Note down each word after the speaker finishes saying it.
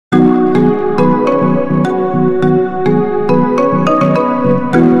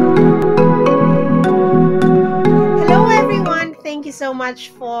so much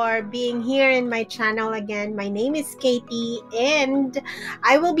for being here in my channel again. My name is Katie and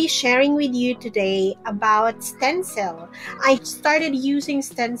I will be sharing with you today about Stencil. I started using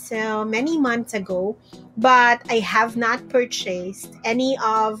Stencil many months ago, but I have not purchased any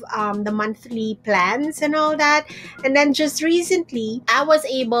of the monthly plans and all that. And then just recently, I was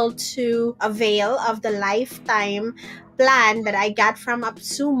able to avail of the lifetime plan that I got from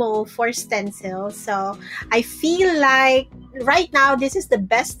AppSumo for Stencil. So I feel like right now this is the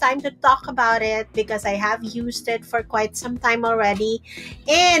best time to talk about it because I have used it for quite some time already,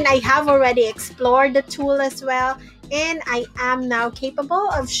 and I have already explored the tool as well, and I am now capable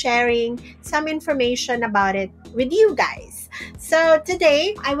of sharing some information about it with you guys. So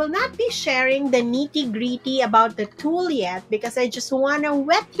today, I will not be sharing the nitty-gritty about the tool yet because I just want to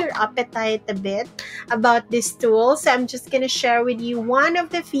whet your appetite a bit about this tool. So I'm just going to share with you one of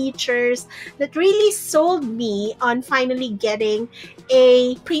the features that really sold me on finally getting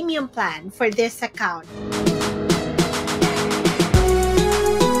a premium plan for this account.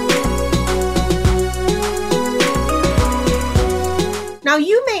 Now,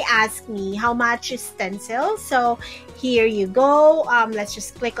 you may ask me how much is Stencil. So here you go. Let's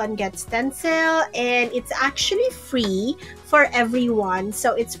just click on Get Stencil, and it's actually free for everyone.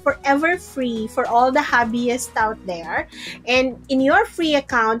 So it's forever free for all the hobbyists out there. And in your free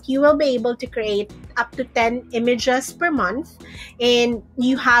account, you will be able to create up to 10 images per month, and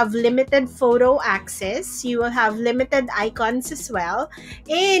you have limited photo access. You will have limited icons as well,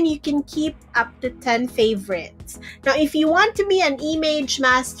 and you can keep up to 10 favorites. Now, if you want to be an image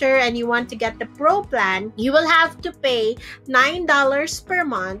master and you want to get the pro plan, you will have to pay $9 per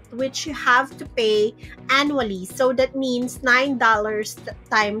month, which you have to pay annually. So that means $9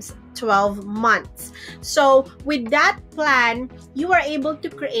 times 12 months. So with that plan, you are able to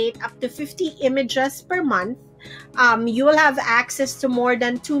create up to 50 images per month. You will have access to more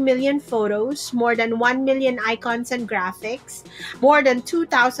than 2 million photos, more than 1 million icons and graphics, more than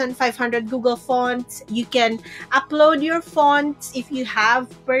 2,500 Google fonts. You can upload your fonts. If you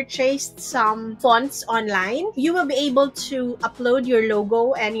have purchased some fonts online, you will be able to upload your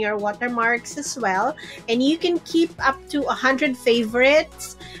logo and your watermarks as well. And you can keep up to 100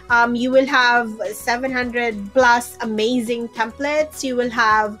 favorites. You will have 700 plus amazing templates. You will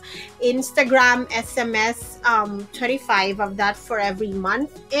have Instagram, SMS, 25 of that for every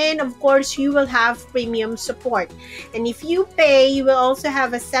month, and of course you will have premium support. And if you pay, you will also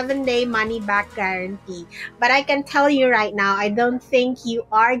have a 7-day money back guarantee. But I can tell you right now, I don't think you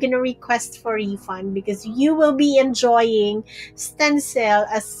are gonna request for refund because you will be enjoying Stencil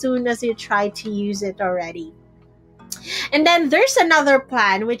as soon as you try to use it already. And then there's another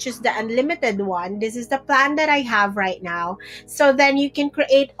plan, which is the unlimited one. This is the plan that I have right now. So then you can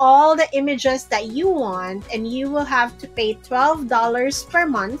create all the images that you want, and you will have to pay $12 per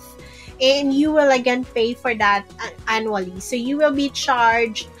month, and you will again pay for that annually. So you will be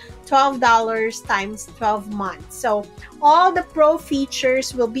charged $12 times 12 months. So all the pro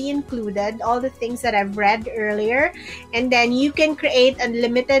features will be included, all the things that I've read earlier, and then you can create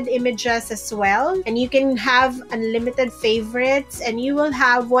unlimited images as well, and you can have unlimited favorites, and you will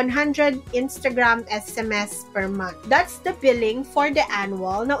have 100 Instagram SMS per month. That's the billing for the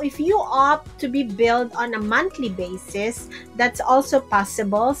annual. Now, if you opt to be billed on a monthly basis, that's also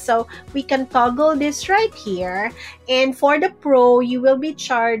possible. So we can toggle this right here, and for the pro, you will be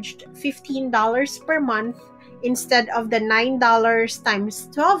charged $15 per month instead of the $9 times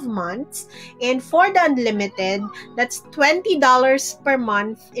 12 months. And for the unlimited, that's $20 per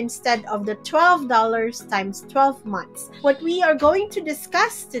month instead of the $12 times 12 months. What we are going to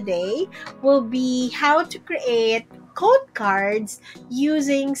discuss today will be how to create code cards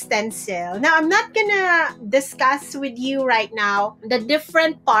using Stencil. Now, I'm not gonna discuss with you right now the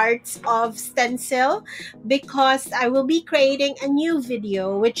different parts of Stencil because I will be creating a new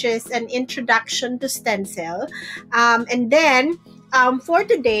video, which is an introduction to Stencil. And then for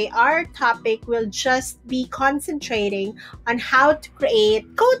today, our topic will just be concentrating on how to create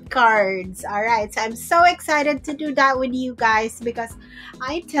code cards. All right, so I'm so excited to do that with you guys because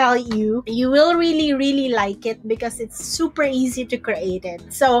I tell you, you will really like it because it's super easy to create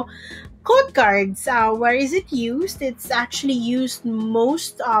it. So code cards, where is it used? It's actually used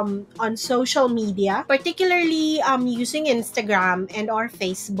most on social media, particularly using Instagram and or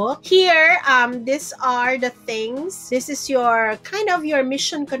Facebook. Here, these are the things. This is your kind of your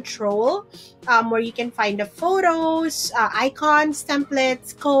mission control, where you can find the photos, icons,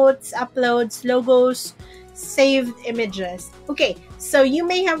 templates, quotes, uploads, logos, saved images. Okay, so you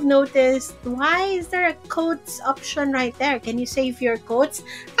may have noticed, why is there a quotes option right there? Can you save your quotes?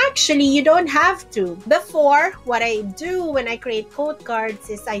 actually, you don't have to. Before, what I do when I create quote cards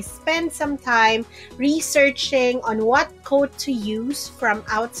is I spend some time researching on what quote to use from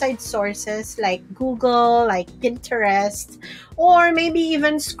outside sources like Google, like Pinterest, or maybe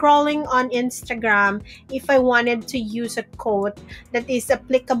even scrolling on Instagram if I wanted to use a quote that is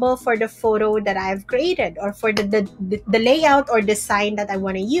applicable for the photo that I've created or for the layout or design that I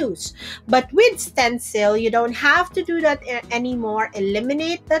want to use. But with Stencil, you don't have to do that anymore.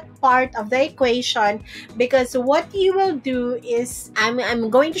 Eliminate that part of the equation, because what you will do is I'm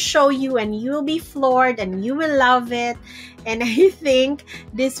going to show you and you will be floored and you will love it. And I think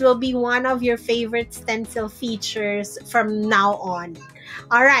this will be one of your favorite Stencil features from now on.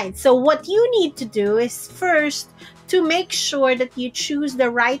 All right, so what you need to do is first to make sure that you choose the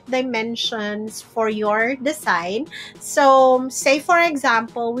right dimensions for your design. So say for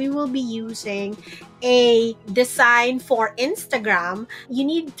example, we will be using a design for Instagram. You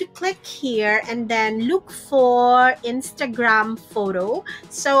need to click here and then look for Instagram photo.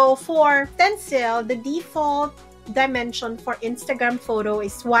 So for Stencil, the default dimension for Instagram photo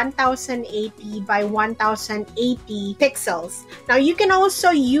is 1080 by 1080 pixels. Now you can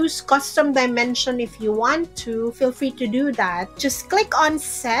also use custom dimension if you want to. Feel free to do that. Just click on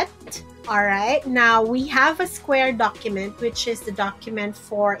set. Alright, now we have a square document, which is the document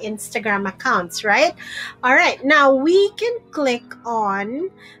for Instagram accounts, right? Alright, now we can click on,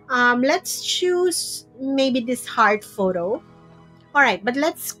 let's choose maybe this heart photo. Alright, but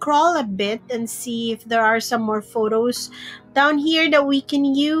let's scroll a bit and see if there are some more photos down here that we can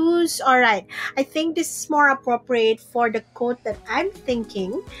use. Alright, I think this is more appropriate for the quote that I'm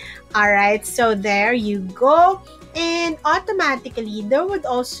thinking. Alright, so there you go. And automatically, there would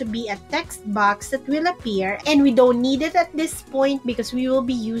also be a text box that will appear, and we don't need it at this point because we will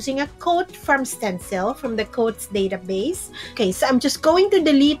be using a quote from Stencil, from the quotes database. Okay, so I'm just going to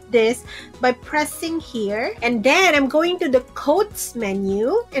delete this by pressing here, and then I'm going to the quotes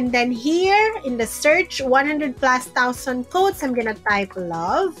menu, and then here in the search 100,000+ quotes, I'm gonna type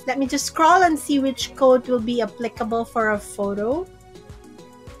love. Let me just scroll and see which quote will be applicable for a photo.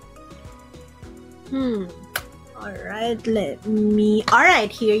 Alright,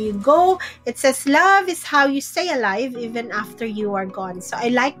 alright, here you go. It says, love is how you stay alive even after you are gone. So I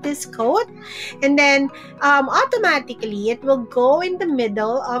like this quote. And then automatically, it will go in the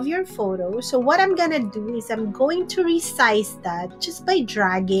middle of your photo. So what I'm gonna do is I'm going to resize that just by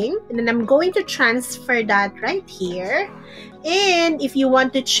dragging. And then I'm going to transfer that right here. And if you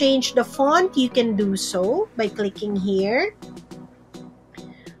want to change the font, you can do so by clicking here.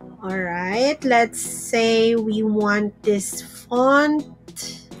 Alright, let's say we want this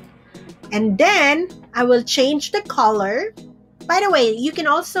font, and then I will change the color. By the way, you can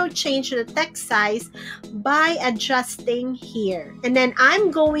also change the text size by adjusting here. And then I'm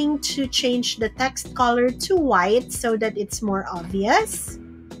going to change the text color to white so that it's more obvious.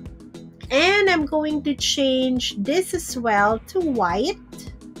 And I'm going to change this as well to white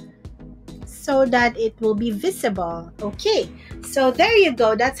so that it will be visible. Okay, so there you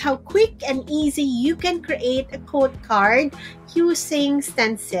go. That's how quick and easy you can create a quote card using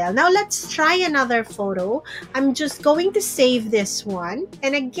Stencil. Now let's try another photo. I'm just going to save this one.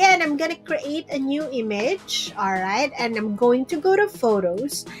 And again, I'm going to create a new image. All right, and I'm going to go to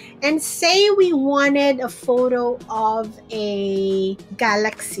photos and say we wanted a photo of a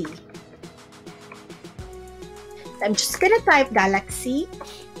galaxy. I'm just going to type galaxy.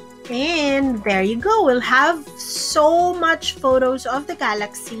 And there you go. We'll have so much photos of the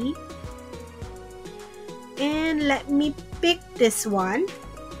galaxy. And let me pick this one.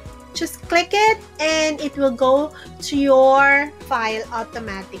 Just click it and it will go to your file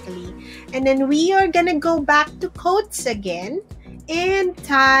automatically. And then we are gonna go back to quotes again and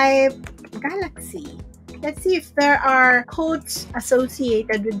type galaxy. Let's see if there are quotes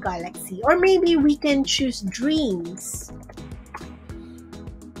associated with galaxy. Or maybe we can choose dreams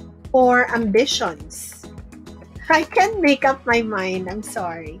or ambitions. I can't make up my mind. I'm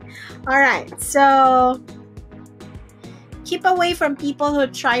sorry. Alright, so keep away from people who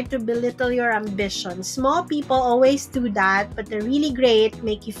try to belittle your ambition. Small people always do that, but they're really great,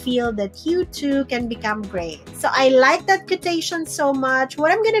 make you feel that you too can become great. So I like that quotation so much.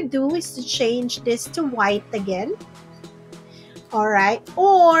 What I'm gonna do is to change this to white again. Alright,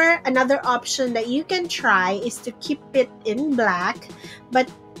 or another option that you can try is to keep it in black, but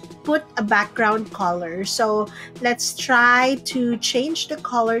put a background color. So let's try to change the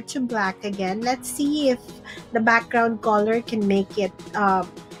color to black again. Let's see if the background color can make it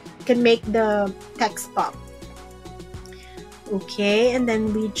can make the text pop. Okay, and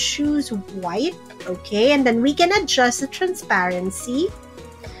then we choose white. Okay, and then we can adjust the transparency.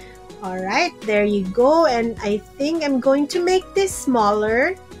 All right, there you go. And I think I'm going to make this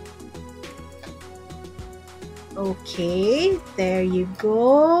smaller. Okay, there you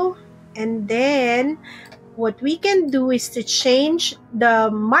go. And then what we can do is to change the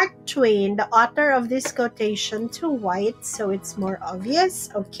Mark Twain, the author of this quotation, to white so it's more obvious.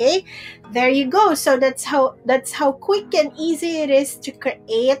 Okay, there you go. So that's how quick and easy it is to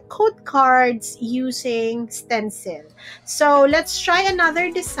create quote cards using Stencil. So let's try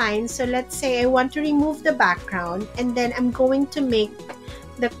another design. So let's say I want to remove the background, and then I'm going to make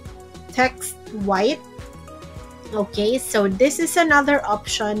the text white. Okay, so this is another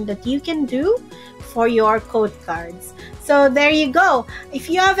option that you can do for your quote cards. So there you go. If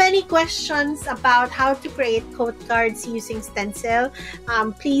you have any questions about how to create quote cards using Stencil,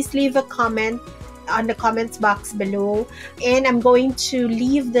 please leave a comment on the comments box below, and I'm going to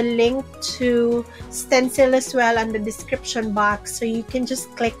leave the link to Stencil as well on the description box, so you can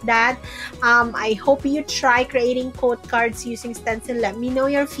just click that. I hope you try creating quote cards using Stencil. Let me know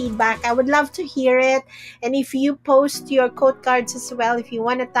your feedback. I would love to hear it. And if you post your quote cards as well, if you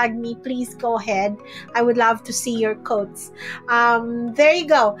want to tag me, please go ahead. I would love to see your quotes. There you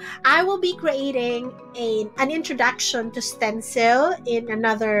go. I will be creating an introduction to Stencil in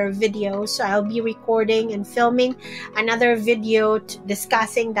another video, so I'll be recording and filming another video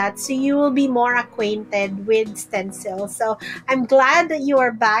discussing that, so you will be more acquainted with Stencil. So I'm glad that you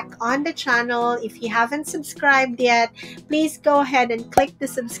are back on the channel. If you haven't subscribed yet, please go ahead and click the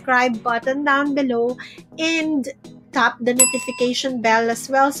subscribe button down below and tap the notification bell as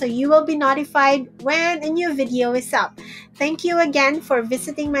well, so you will be notified when a new video is up. Thank you again for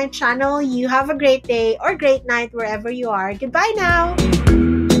visiting my channel. You have a great day or great night wherever you are. Goodbye now.